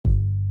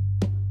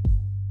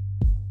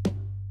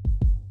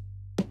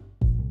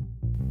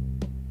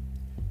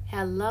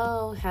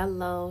Hello,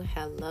 hello,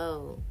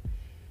 hello.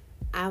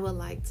 I would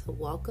like to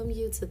welcome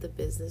you to the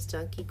Business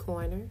Junkie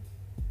Corner.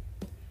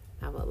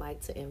 I would like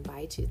to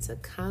invite you to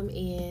come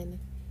in,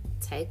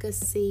 take a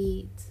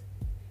seat,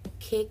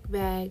 kick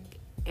back,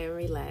 and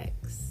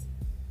relax.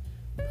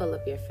 Pull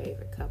up your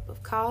favorite cup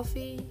of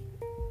coffee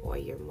or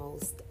your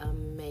most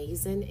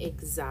amazing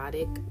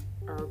exotic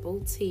herbal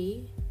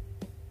tea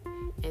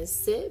and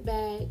sit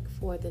back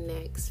for the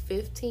next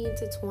 15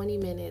 to 20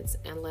 minutes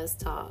and let's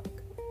talk.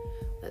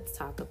 Let's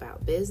talk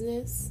about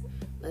business.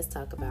 Let's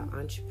talk about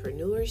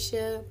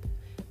entrepreneurship.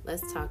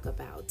 Let's talk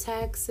about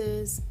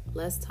taxes.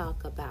 Let's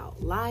talk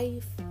about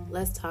life.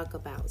 Let's talk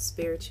about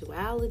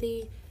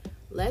spirituality.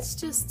 Let's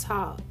just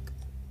talk.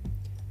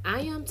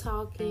 I am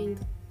talking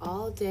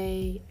all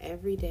day,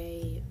 every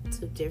day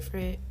to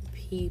different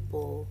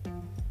people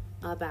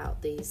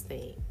about these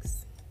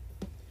things.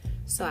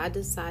 So I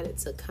decided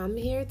to come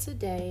here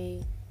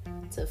today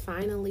to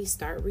finally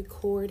start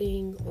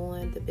recording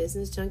on the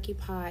Business Junkie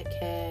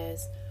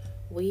podcast.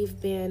 We've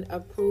been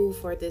approved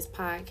for this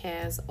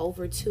podcast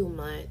over 2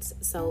 months,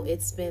 so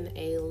it's been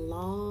a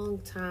long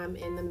time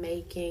in the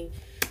making.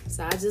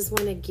 So I just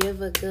want to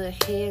give a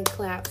good hand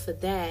clap for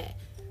that.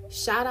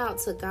 Shout out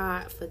to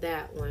God for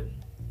that one.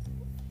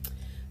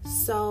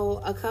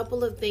 So a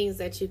couple of things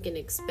that you can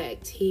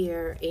expect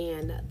here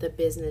in the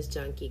Business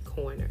Junkie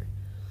Corner.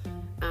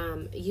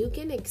 You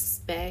can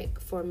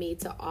expect for me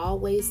to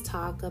always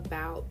talk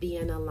about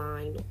being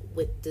aligned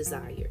with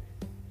desire.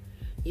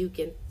 You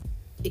can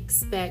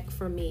expect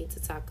for me to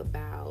talk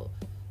about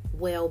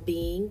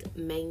well-being,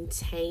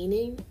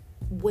 maintaining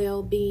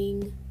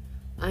well-being,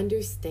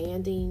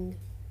 understanding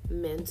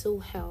mental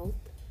health,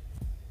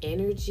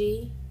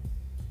 energy,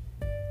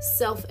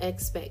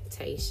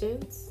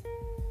 self-expectations.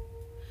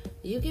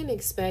 You can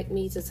expect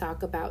me to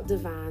talk about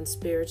divine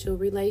spiritual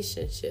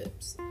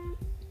relationships.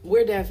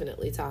 We're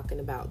definitely talking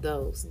about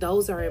those.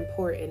 Those are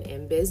important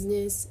in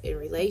business, in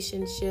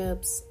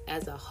relationships,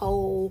 as a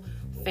whole,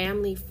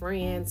 family,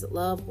 friends,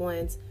 loved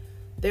ones.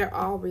 They're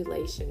all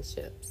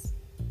relationships.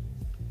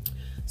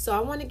 So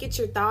I want to get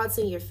your thoughts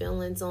and your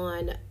feelings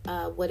on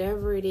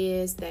whatever it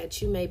is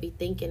that you may be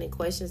thinking and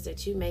questions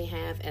that you may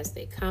have as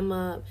they come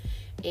up.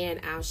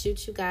 And I'll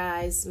shoot you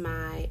guys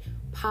my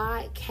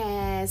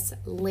podcast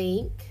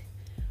link,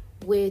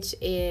 which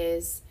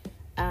is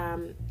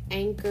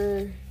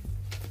Anchor.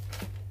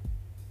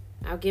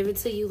 I'll give it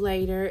to you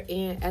later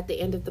and at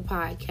the end of the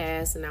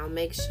podcast, and I'll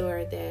make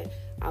sure that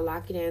I'll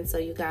lock it in so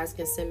you guys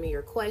can send me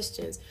your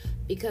questions.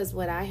 Because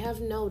what I have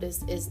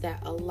noticed is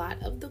that a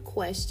lot of the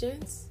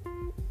questions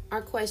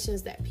are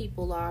questions that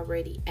people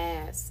already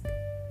ask.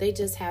 They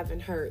just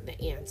haven't heard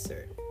the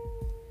answer.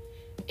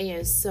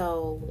 And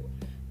so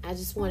I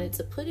just wanted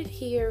to put it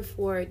here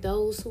for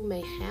those who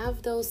may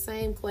have those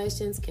same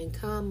questions can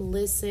come,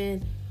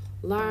 listen,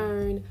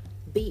 learn,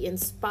 be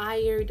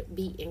inspired,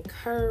 be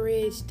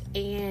encouraged,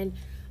 and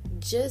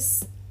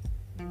just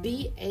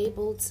be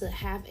able to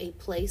have a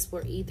place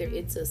where either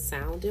it's a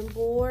sounding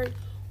board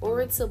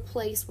or it's a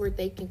place where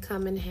they can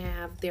come and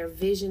have their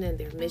vision and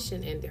their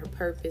mission and their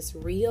purpose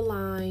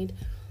realigned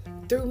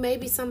through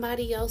maybe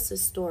somebody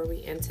else's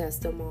story and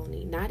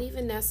testimony, not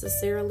even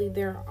necessarily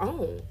their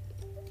own.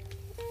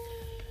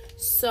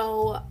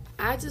 So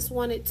I just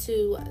wanted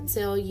to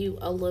tell you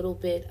a little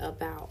bit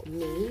about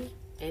me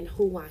and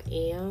who I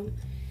am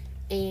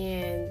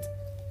and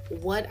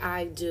what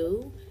I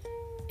do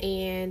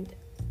and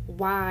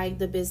why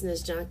the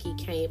Business Junkie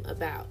came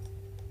about.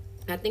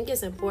 I think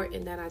it's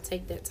important that I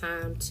take that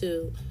time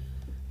to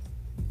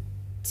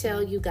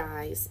tell you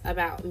guys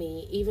about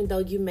me, even though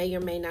you may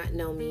or may not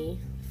know me.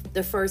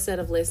 The first set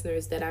of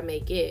listeners that I may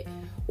get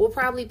will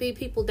probably be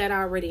people that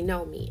already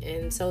know me,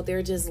 and so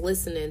they're just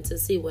listening to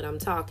see what I'm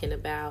talking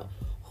about,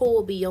 who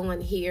will be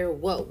on here,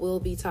 what we'll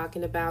be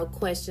talking about,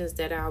 questions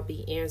that I'll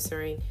be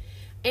answering.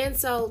 And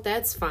so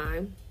that's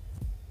fine.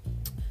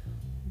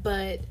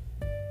 But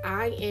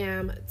I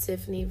am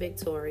Tiffany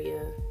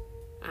Victoria.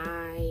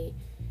 I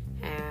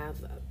have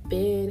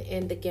been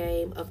in the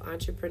game of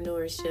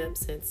entrepreneurship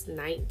since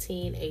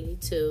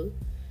 1982.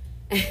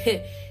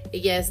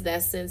 Yes,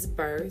 that's since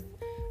birth.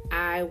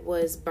 I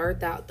was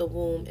birthed out the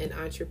womb an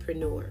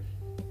entrepreneur.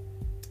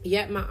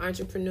 Yet my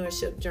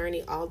entrepreneurship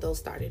journey, although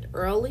started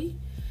early,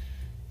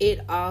 it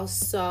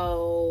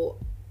also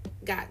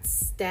got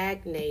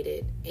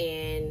stagnated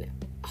and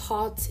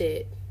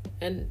halted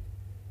and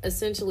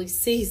essentially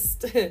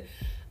ceased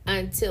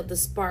until the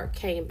spark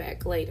came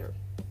back later.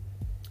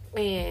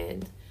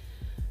 And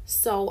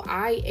so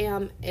I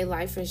am a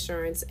life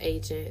insurance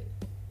agent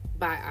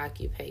by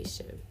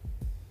occupation.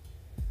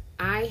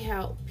 I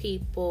help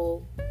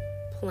people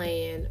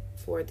plan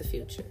for the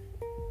future.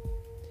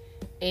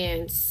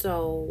 And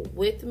so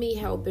with me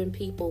helping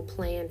people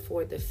plan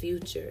for the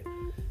future,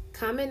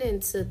 coming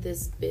into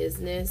this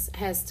business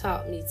has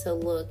taught me to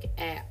look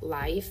at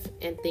life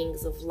and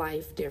things of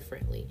life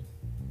differently.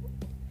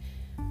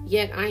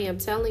 Yet I am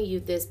telling you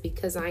this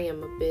because I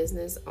am a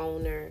business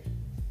owner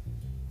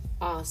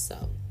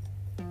also.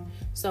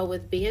 So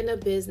with being a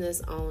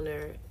business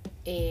owner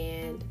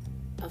and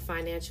a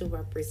financial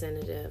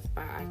representative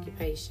by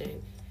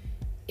occupation,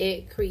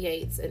 it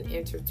creates an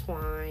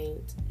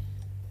intertwined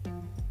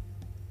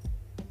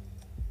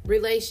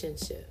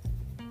relationship.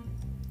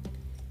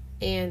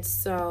 And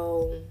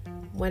so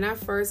when I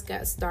first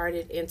got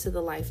started into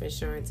the life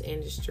insurance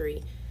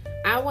industry,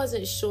 I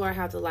wasn't sure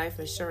how the life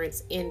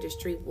insurance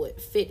industry would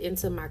fit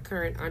into my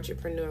current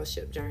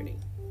entrepreneurship journey.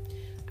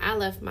 I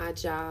left my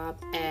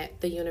job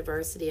at the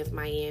University of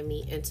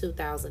Miami in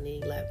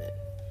 2011,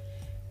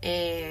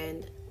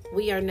 and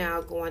we are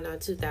now going on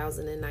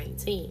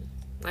 2019.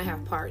 I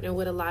have partnered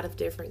with a lot of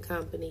different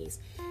companies,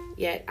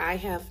 yet I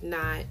have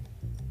not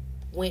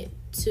went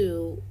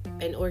to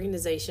an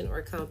organization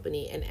or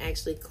company and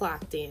actually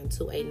clocked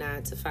into a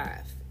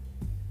 9-to-5.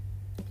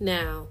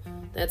 Now,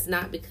 that's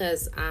not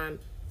because I'm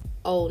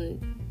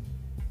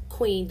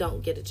queen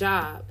don't get a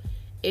job.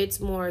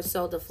 It's more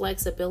so the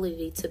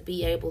flexibility to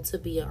be able to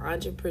be an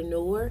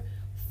entrepreneur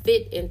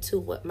fit into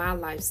what my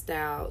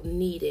lifestyle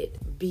needed,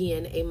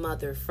 being a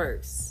mother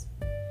first.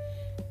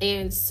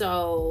 And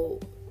so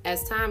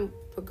as time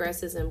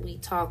progresses and we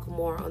talk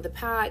more on the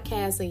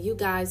podcast and you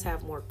guys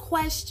have more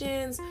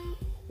questions,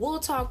 we'll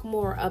talk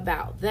more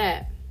about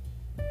that.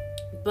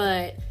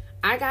 But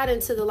I got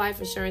into the life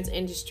insurance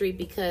industry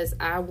because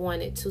I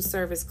wanted to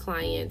service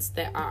clients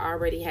that I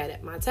already had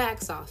at my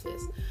tax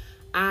office.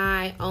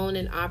 I own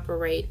and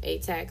operate a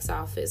tax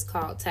office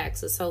called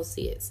Tax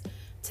Associates.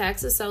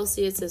 Tax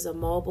Associates is a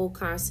mobile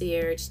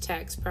concierge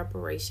tax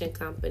preparation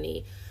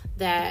company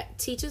that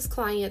teaches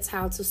clients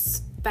how to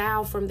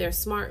file from their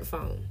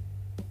smartphone.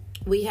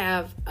 We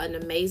have an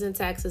amazing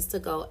Taxes to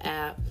Go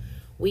app.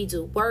 We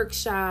do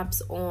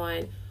workshops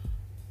on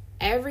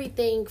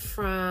everything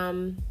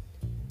from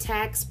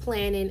tax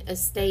planning,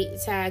 estate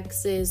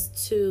taxes,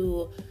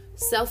 to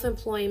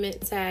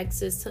self-employment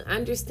taxes, to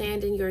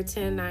understanding your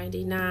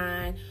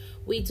 1099.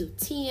 We do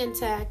TN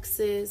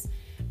taxes.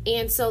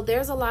 And so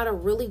there's a lot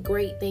of really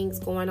great things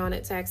going on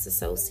at Tax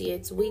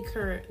Associates. We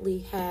currently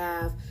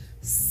have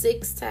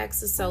 6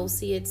 tax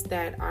associates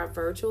that are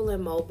virtual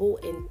and mobile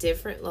in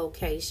different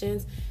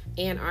locations.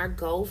 And our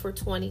goal for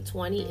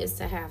 2020 is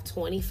to have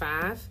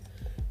 25,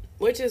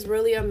 which is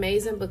really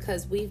amazing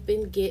because we've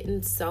been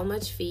getting so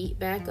much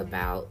feedback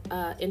about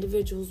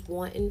individuals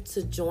wanting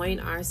to join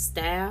our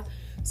staff.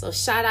 So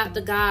shout out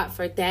to God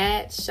for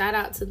that. Shout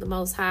out to the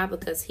Most High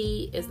because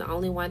He is the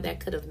only one that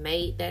could have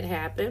made that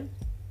happen.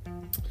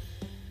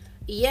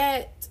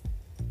 Yet,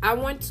 I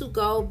want to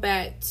go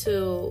back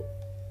to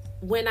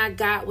when I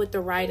got with the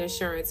right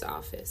insurance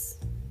office.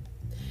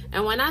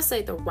 And when I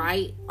say the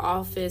right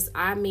office,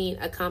 I mean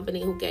a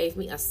company who gave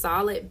me a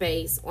solid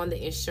base on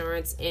the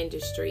insurance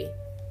industry.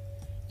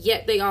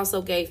 Yet they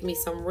also gave me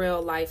some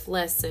real life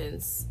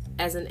lessons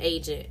as an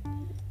agent.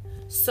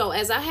 So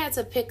as I had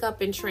to pick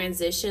up and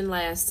transition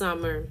last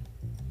summer,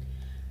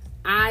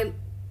 I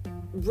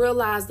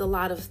realized a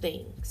lot of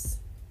things.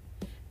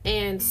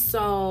 And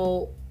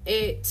so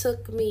it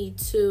took me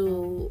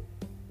to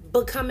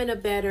becoming a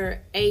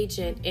better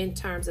agent in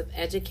terms of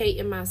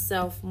educating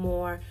myself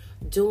more,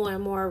 doing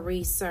more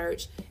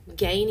research,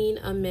 gaining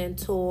a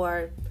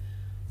mentor,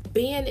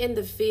 being in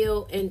the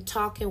field and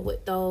talking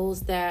with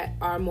those that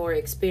are more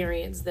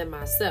experienced than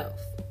myself.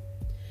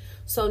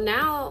 So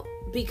now,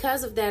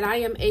 because of that, I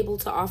am able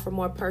to offer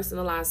more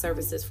personalized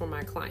services for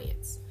my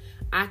clients.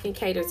 I can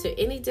cater to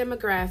any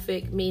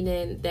demographic,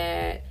 meaning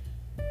that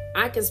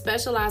I can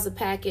specialize a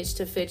package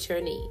to fit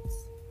your needs.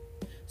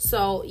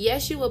 So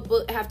yes, you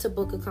will have to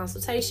book a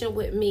consultation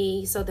with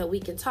me so that we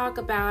can talk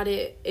about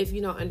it. If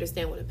you don't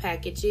understand what a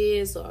package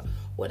is or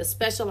what a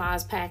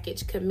specialized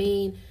package could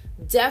mean,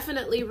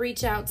 definitely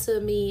reach out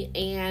to me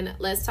and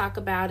let's talk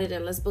about it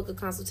and let's book a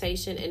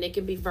consultation. And it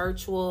can be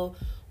virtual.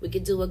 We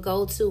could do a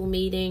go-to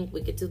meeting.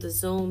 We could do the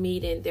Zoom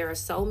meeting. There are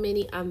so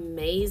many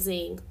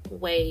amazing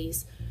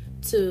ways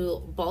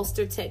to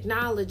bolster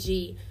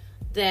technology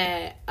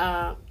that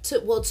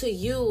to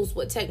use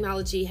what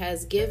technology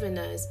has given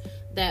us,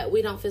 that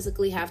we don't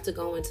physically have to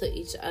go into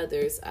each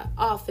other's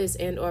office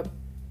and or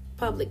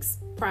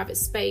private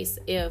space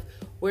if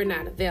we're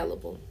not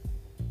available.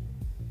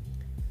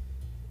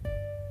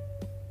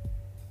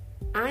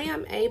 I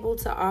am able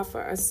to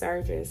offer a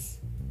service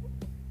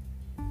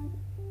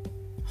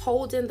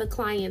holding the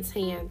client's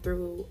hand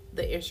through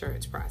the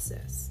insurance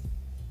process.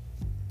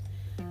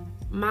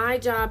 My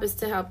job is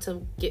to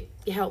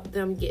help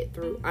them get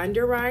through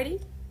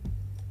underwriting,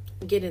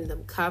 getting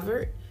them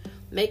covered,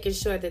 making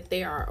sure that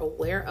they are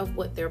aware of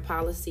what their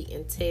policy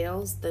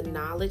entails, the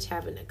knowledge,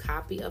 having a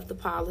copy of the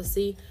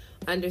policy,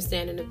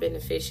 understanding the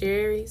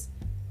beneficiaries.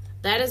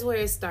 That is where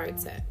it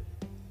starts at.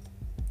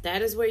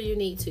 That is where you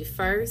need to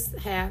first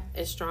have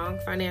a strong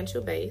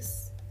financial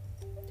base.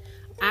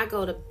 I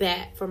go to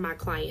bat for my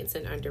clients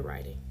in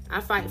underwriting.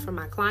 I fight for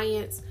my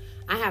clients.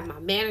 I have my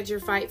manager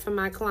fight for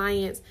my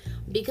clients,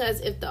 because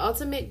if the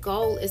ultimate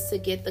goal is to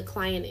get the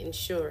client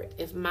insured,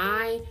 if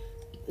my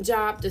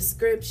job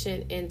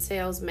description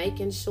entails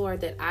making sure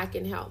that I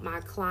can help my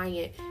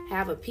client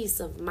have a peace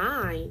of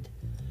mind,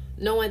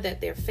 knowing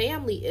that their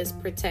family is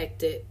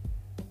protected,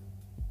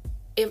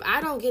 if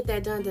I don't get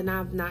that done, then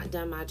I've not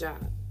done my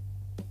job.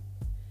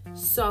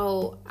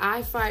 So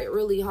I fight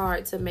really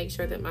hard to make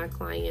sure that my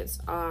clients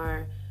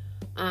are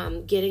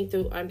getting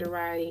through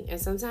underwriting, and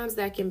sometimes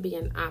that can be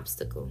an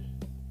obstacle.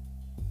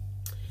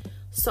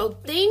 So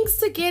things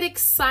to get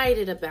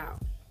excited about.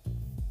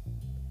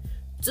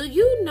 Do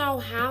you know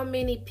how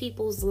many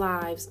people's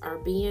lives are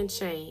being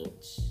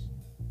changed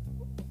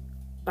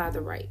by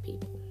the right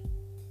people?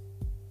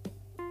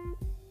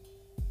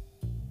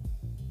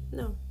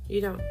 No,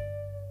 you don't.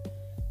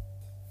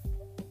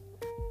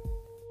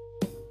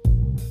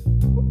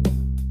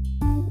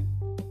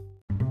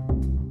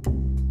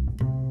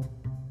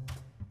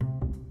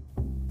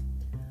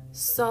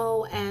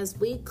 So as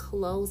we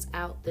close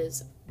out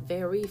this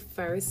very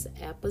first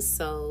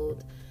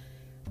episode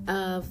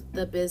of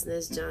The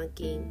Business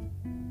Junkie,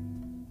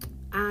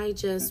 I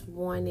just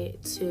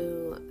wanted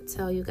to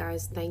tell you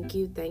guys thank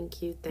you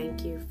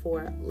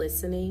for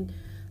listening.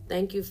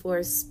 Thank you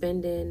for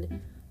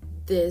spending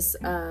this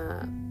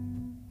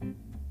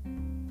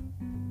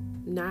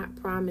not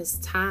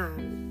promised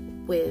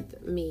time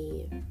with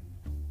me,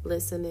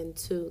 listening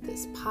to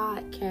this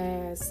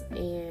podcast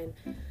and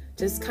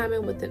just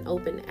coming with an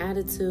open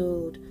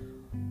attitude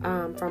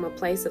from a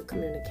place of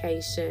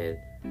communication,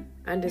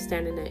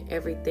 understanding that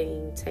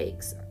everything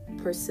takes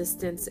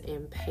persistence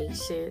and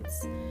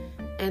patience,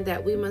 and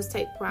that we must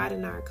take pride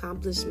in our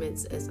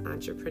accomplishments as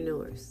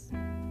entrepreneurs.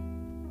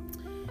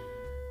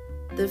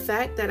 The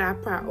fact that I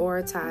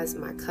prioritize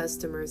my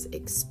customers'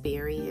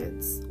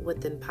 experience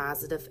with a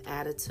positive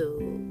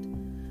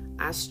attitude,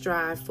 I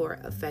strive for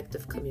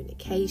effective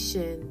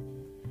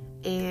communication,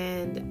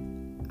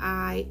 and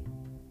I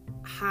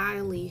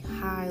highly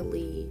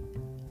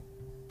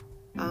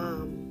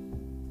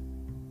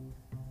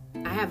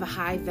I have a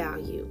high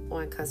value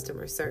on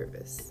customer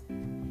service.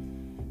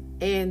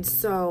 And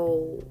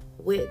so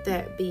with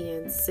that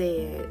being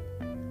said,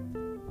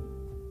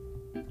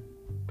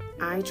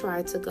 I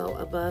try to go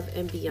above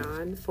and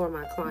beyond for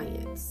my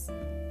clients,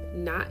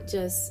 not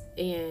just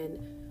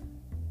in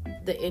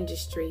the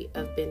industry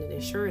of being an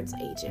insurance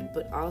agent,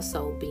 but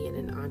also being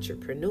an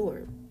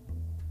entrepreneur.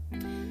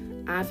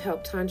 I've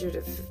helped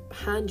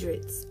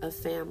hundreds of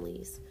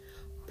families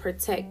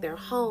protect their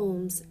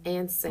homes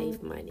and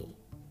save money.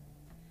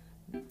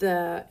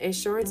 The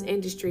insurance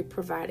industry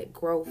provided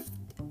growth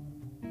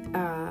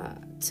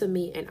to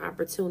me and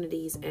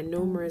opportunities in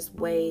numerous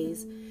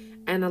ways,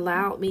 and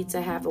allowed me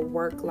to have a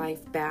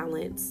work-life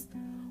balance,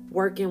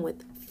 working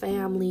with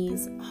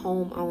families,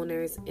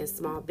 homeowners, and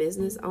small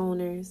business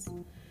owners.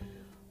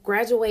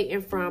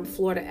 Graduating from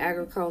Florida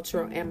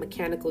Agricultural and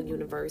Mechanical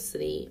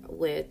University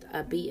with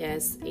a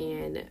BS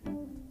in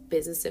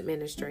Business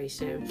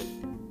Administration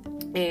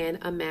and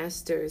a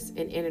master's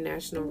in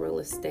International Real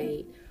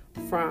Estate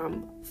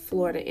from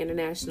Florida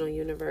International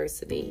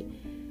University.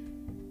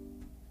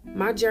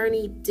 My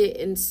journey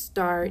didn't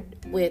start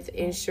with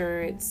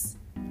insurance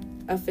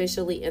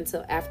officially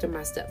until after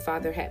my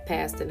stepfather had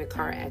passed in a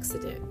car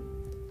accident.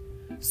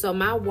 So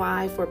my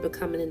why for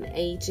becoming an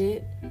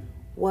agent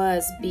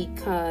was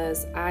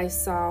because I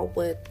saw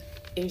what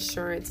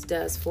insurance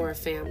does for a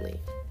family.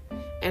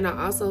 And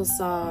I also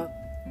saw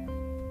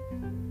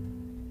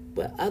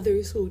what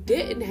others who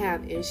didn't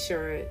have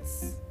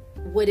insurance,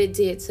 what it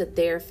did to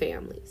their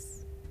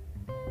families.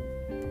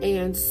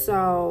 And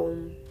so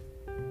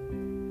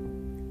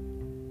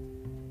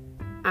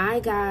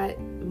I got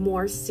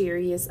more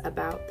serious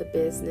about the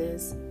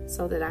business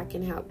so that I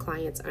can help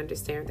clients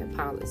understand their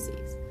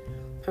policies,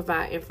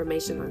 provide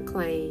information on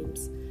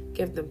claims,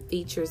 give them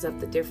features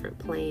of the different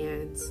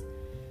plans,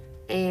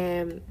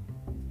 and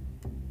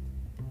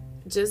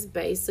just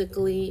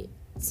basically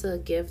to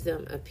give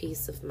them a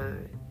peace of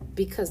mind,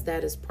 because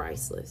that is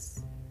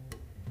priceless.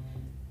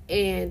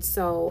 And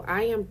so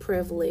I am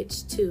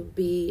privileged to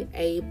be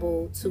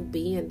able to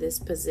be in this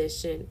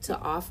position to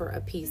offer a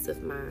peace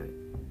of mind,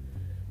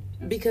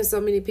 because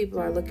so many people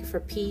are looking for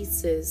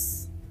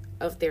pieces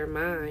of their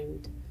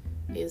mind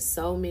in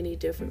so many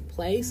different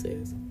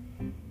places,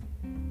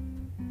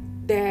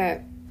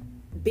 that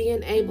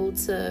being able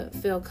to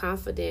feel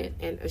confident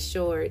and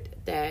assured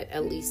that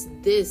at least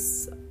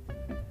this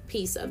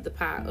piece of the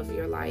pie of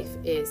your life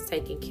is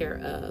taken care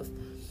of,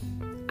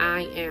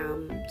 I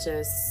am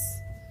just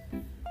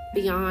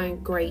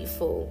beyond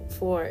grateful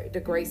for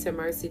the grace and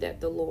mercy that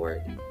the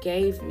Lord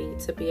gave me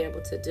to be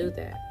able to do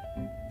that.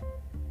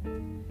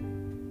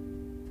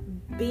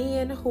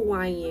 Being who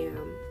I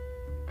am,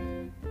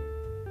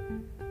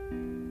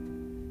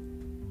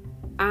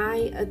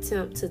 I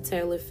attempt to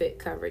tailor fit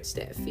coverage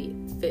that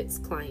fits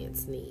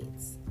clients'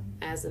 needs.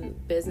 As a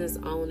business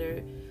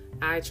owner,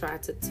 I try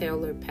to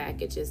tailor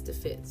packages to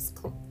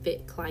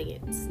fit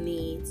clients'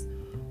 needs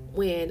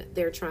when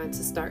they're trying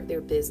to start their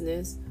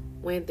business,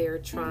 when they're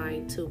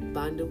trying to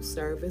bundle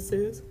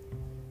services,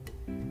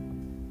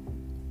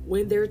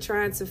 when they're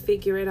trying to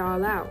figure it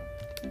all out.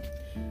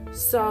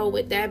 So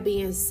with that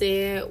being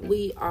said,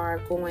 we are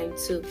going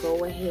to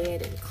go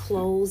ahead and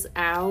close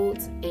out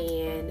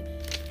and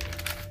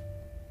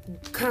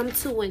come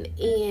to an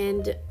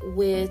end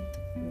with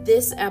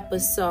this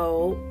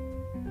episode.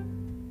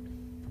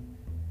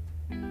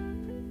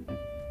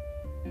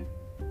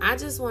 I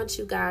just want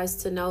you guys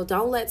to know,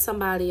 don't let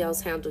somebody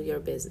else handle your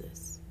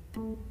business.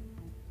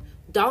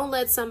 Don't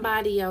let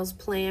somebody else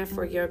plan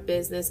for your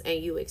business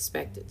and you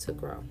expect it to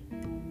grow.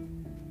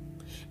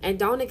 And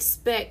don't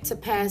expect to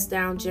pass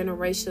down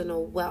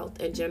generational wealth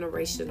and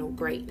generational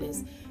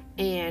greatness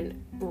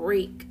and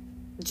break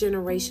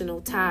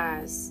generational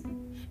ties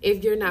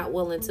if you're not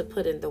willing to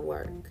put in the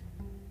work.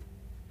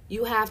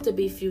 You have to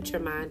be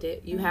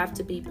future-minded. You have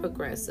to be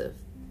progressive.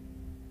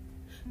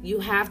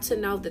 You have to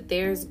know that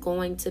there's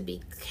going to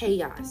be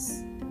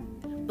chaos,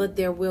 but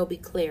there will be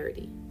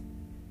clarity.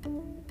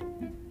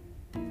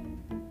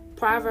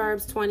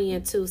 Proverbs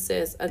 20:2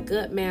 says, a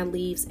good man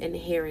leaves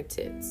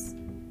inheritance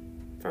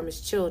from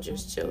his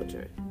children's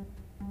children.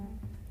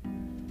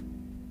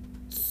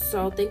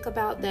 So think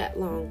about that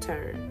long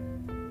term.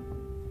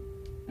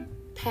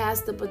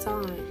 Pass the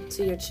baton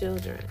to your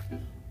children.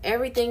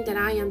 Everything that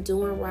I am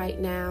doing right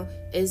now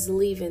is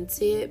leaving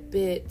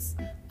tidbits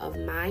of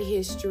my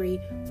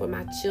history for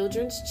my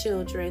children's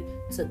children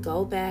to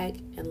go back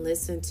and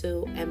listen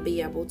to and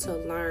be able to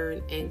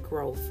learn and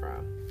grow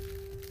from.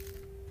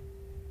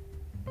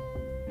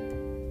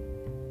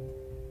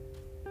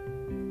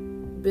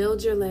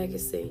 Build your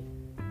legacy.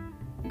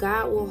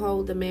 God will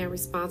hold the man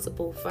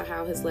responsible for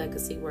how his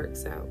legacy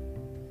works out.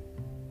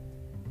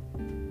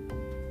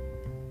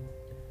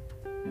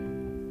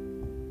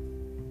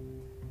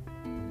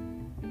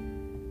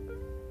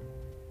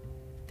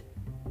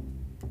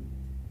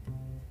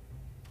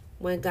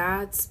 When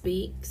God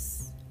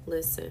speaks,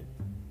 listen.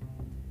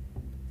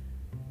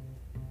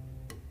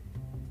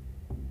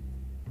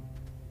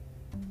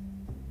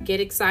 Get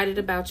excited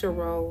about your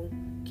role.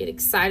 Get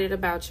excited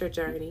about your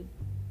journey.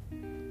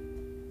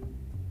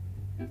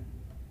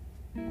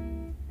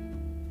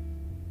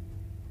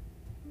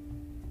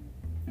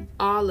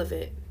 All of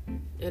it,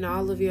 in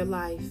all of your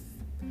life,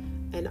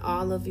 and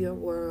all of your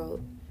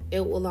world,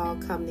 it will all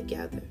come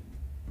together.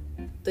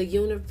 The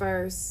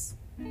universe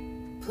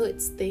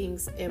puts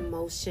things in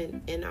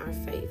motion in our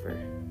favor.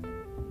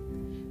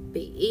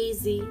 Be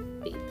easy,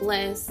 be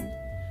blessed.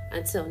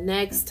 Until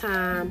next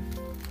time,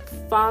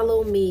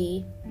 follow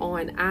me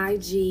on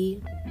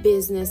IG,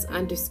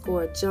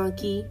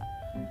 business_junkie.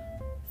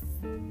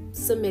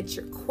 Submit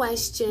your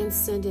questions,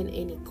 send in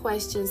any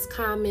questions,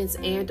 comments,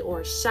 and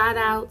or shout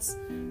outs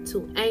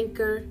to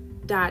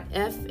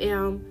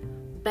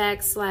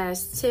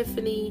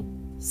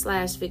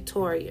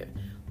anchor.fm/Tiffany/Victoria.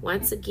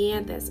 Once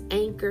again, that's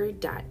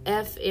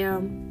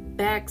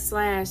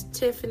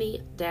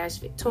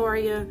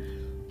anchor.fm/Tiffany-Victoria.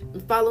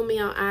 Follow me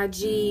on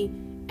IG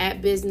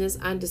at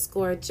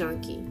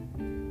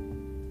business_junkie.